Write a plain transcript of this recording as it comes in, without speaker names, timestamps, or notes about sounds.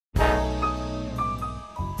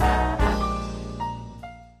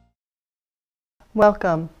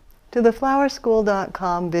Welcome to the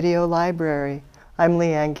flowerschool.com video library. I'm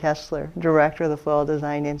Leanne Kessler, Director of the Floral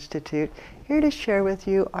Design Institute, here to share with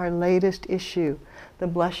you our latest issue, the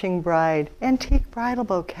Blushing Bride Antique Bridal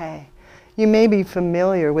Bouquet. You may be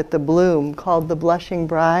familiar with the bloom called the Blushing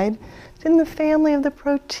Bride. It's in the family of the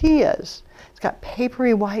Proteas. It's got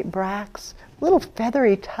papery white bracts, little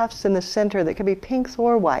feathery tufts in the center that could be pinks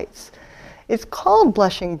or whites. It's called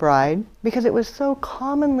Blushing Bride because it was so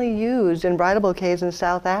commonly used in bridal bouquets in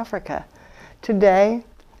South Africa. Today,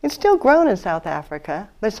 it's still grown in South Africa,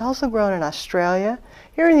 but it's also grown in Australia,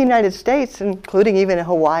 here in the United States, including even in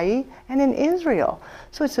Hawaii and in Israel.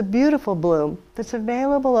 So it's a beautiful bloom that's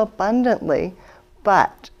available abundantly,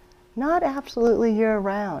 but not absolutely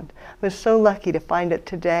year-round. I was so lucky to find it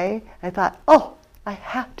today. I thought, oh, I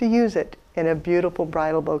have to use it in a beautiful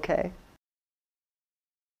bridal bouquet.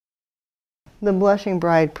 The Blushing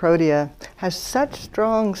Bride Protea has such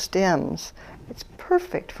strong stems. It's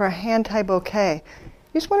perfect for a hand-tie bouquet.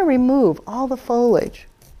 You just want to remove all the foliage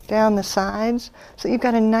down the sides so you've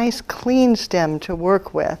got a nice clean stem to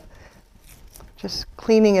work with. Just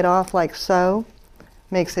cleaning it off like so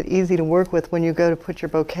makes it easy to work with when you go to put your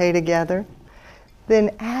bouquet together.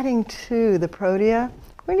 Then adding to the Protea,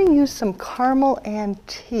 we're going to use some caramel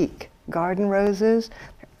antique garden roses.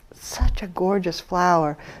 Such a gorgeous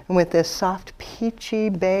flower, and with this soft peachy,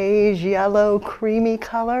 beige, yellow, creamy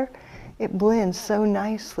color, it blends so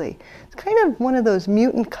nicely. It's kind of one of those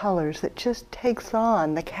mutant colors that just takes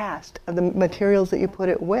on the cast of the materials that you put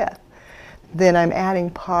it with. Then I'm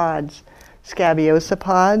adding pods, Scabiosa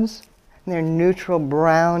pods, and they're neutral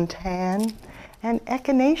brown tan, and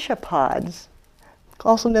Echinacea pods,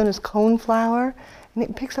 also known as coneflower, and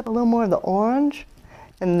it picks up a little more of the orange,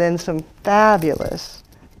 and then some fabulous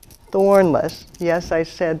thornless, yes, I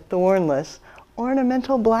said thornless,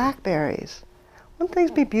 ornamental blackberries. Won't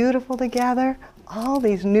things be beautiful together? All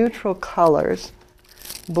these neutral colors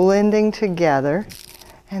blending together,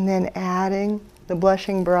 and then adding the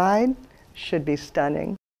Blushing Bride should be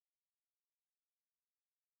stunning.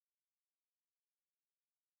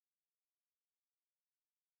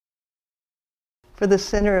 For the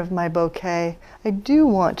center of my bouquet, I do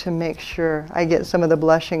want to make sure I get some of the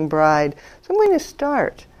Blushing Bride. So I'm going to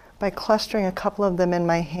start by clustering a couple of them in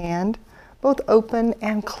my hand, both open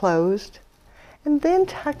and closed, and then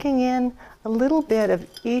tucking in a little bit of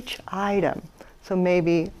each item. So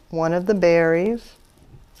maybe one of the berries,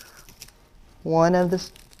 one of the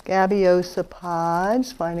Scabiosa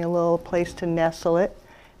pods, finding a little place to nestle it,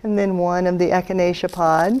 and then one of the Echinacea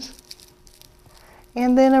pods,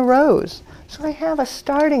 and then a rose. So I have a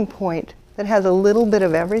starting point that has a little bit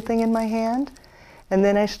of everything in my hand, and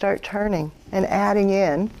then I start turning and adding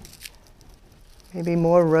in maybe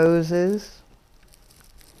more roses,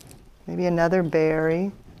 maybe another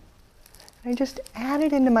berry. I just add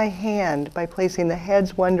it into my hand by placing the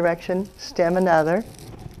heads one direction, stem another,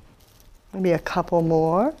 maybe a couple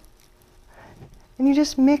more. And you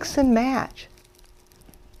just mix and match,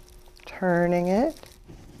 turning it.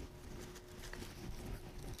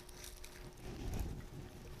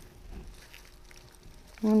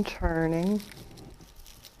 And turning.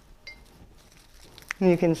 And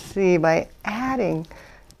you can see by adding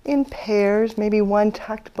in pairs, maybe one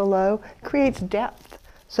tucked below, creates depth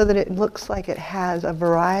so that it looks like it has a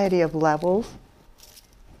variety of levels.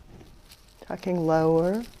 Tucking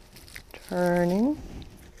lower, turning.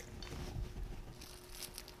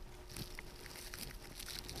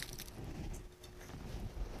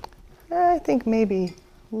 I think maybe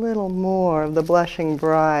a little more of the Blushing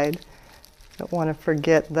Bride. Don't want to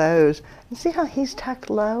forget those. And see how he's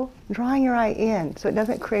tucked low? Drawing your eye in so it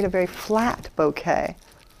doesn't create a very flat bouquet.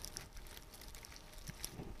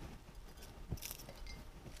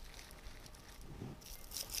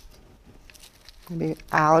 Maybe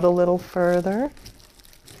out a little further.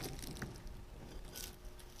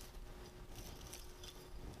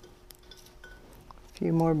 A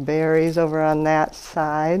few more berries over on that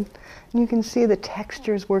side. And you can see the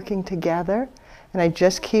textures working together. And I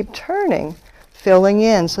just keep turning, filling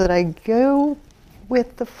in so that I go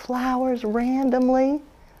with the flowers randomly,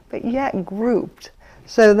 but yet grouped.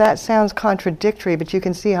 So that sounds contradictory, but you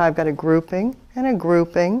can see how I've got a grouping, and a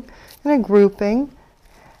grouping, and a grouping.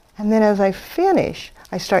 And then as I finish,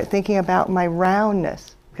 I start thinking about my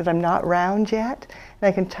roundness, because I'm not round yet, and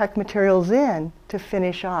I can tuck materials in to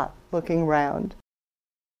finish off looking round.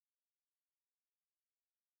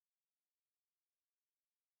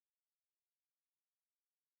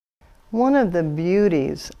 One of the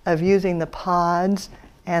beauties of using the pods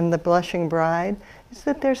and the Blushing Bride is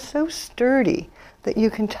that they're so sturdy that you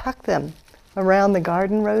can tuck them around the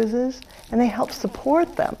garden roses and they help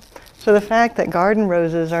support them. So the fact that garden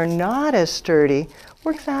roses are not as sturdy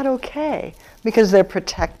works out okay because they're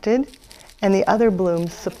protected and the other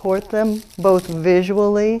blooms support them both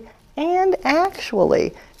visually and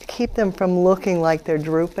actually to keep them from looking like they're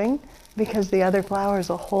drooping because the other flowers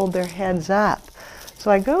will hold their heads up. So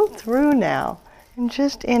I go through now and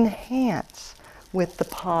just enhance with the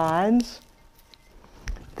pods,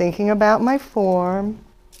 thinking about my form,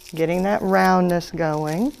 getting that roundness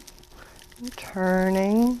going, and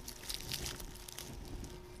turning,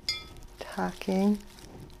 tucking.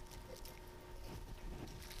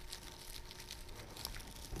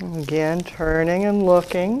 And again, turning and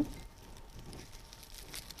looking,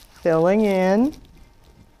 filling in,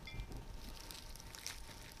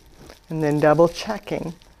 and then double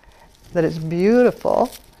checking that it's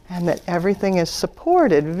beautiful and that everything is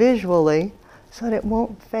supported visually so that it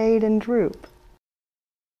won't fade and droop.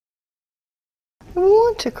 We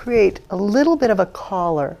want to create a little bit of a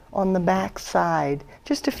collar on the back side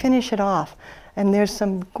just to finish it off. And there's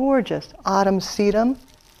some gorgeous autumn sedum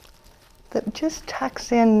that just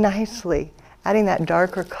tucks in nicely, adding that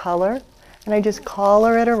darker color. And I just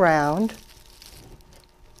collar it around,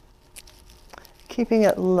 keeping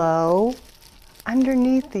it low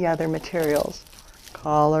underneath the other materials.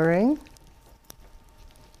 Collaring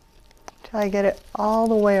till I get it all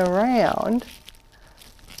the way around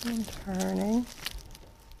and turning.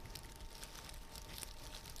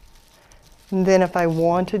 And then if I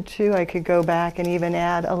wanted to, I could go back and even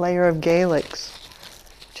add a layer of Galix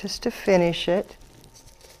just to finish it.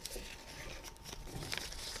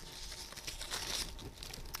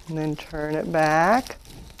 And then turn it back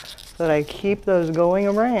so that I keep those going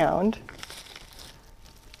around.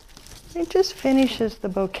 It just finishes the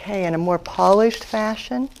bouquet in a more polished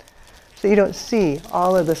fashion so you don't see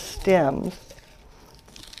all of the stems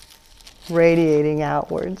radiating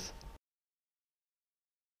outwards.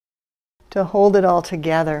 To hold it all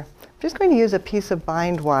together, I'm just going to use a piece of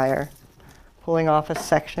bind wire, pulling off a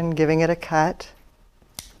section, giving it a cut,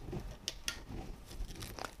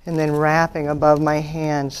 and then wrapping above my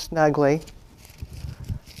hand snugly,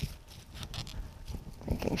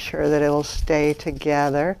 making sure that it will stay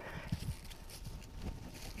together.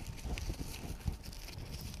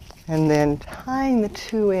 And then tying the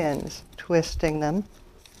two ends, twisting them.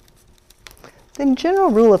 The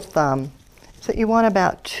general rule of thumb is that you want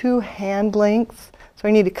about 2 hand lengths. So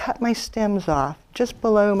I need to cut my stems off just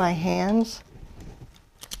below my hands.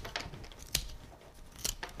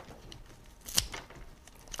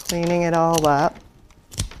 Cleaning it all up.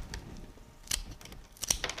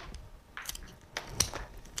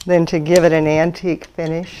 Then to give it an antique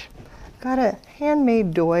finish, I've got a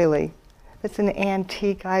handmade doily. It's an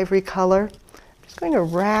antique ivory color. I'm just going to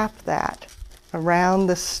wrap that around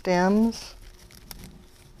the stems,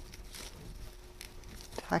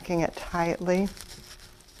 tucking it tightly,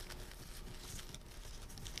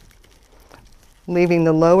 leaving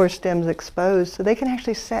the lower stems exposed so they can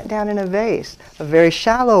actually set down in a vase of very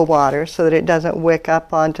shallow water so that it doesn't wick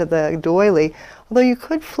up onto the doily. Although you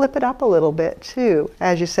could flip it up a little bit too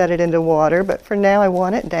as you set it into water, but for now I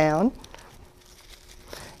want it down.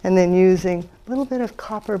 And then using a little bit of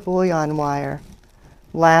copper bullion wire,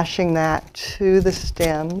 lashing that to the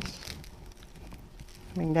stems,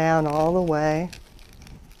 coming down all the way.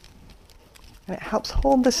 And it helps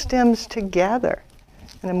hold the stems together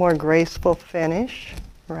in a more graceful finish.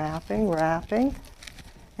 Wrapping, wrapping.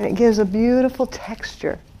 And it gives a beautiful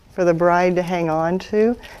texture for the bride to hang on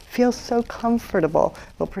to. It feels so comfortable.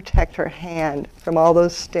 It'll protect her hand from all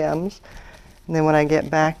those stems. And then when I get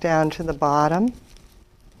back down to the bottom,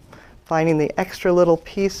 finding the extra little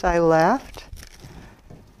piece I left,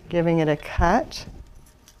 giving it a cut,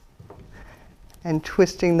 and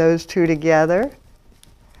twisting those two together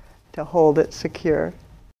to hold it secure.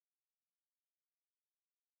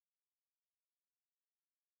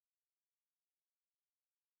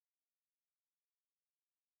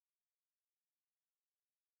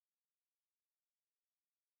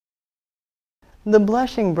 The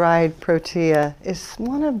blushing bride Protea is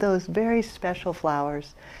one of those very special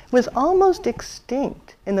flowers. It was almost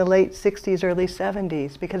extinct in the late 60s, early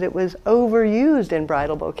 70s because it was overused in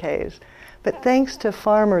bridal bouquets. But thanks to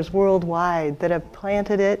farmers worldwide that have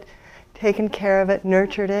planted it, taken care of it,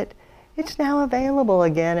 nurtured it, it's now available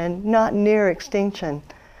again and not near extinction.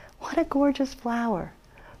 What a gorgeous flower.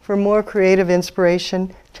 For more creative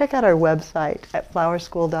inspiration, check out our website at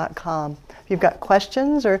flowerschool.com. If you've got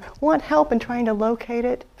questions or want help in trying to locate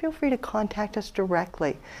it, feel free to contact us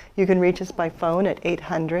directly. You can reach us by phone at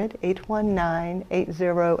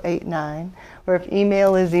 800-819-8089, or if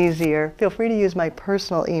email is easier, feel free to use my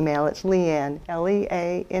personal email. It's Leanne,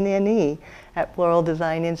 Leanne, at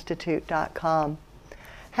floraldesigninstitute.com.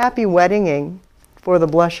 Happy weddinging for the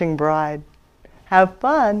blushing bride. Have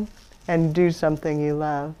fun and do something you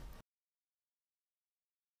love.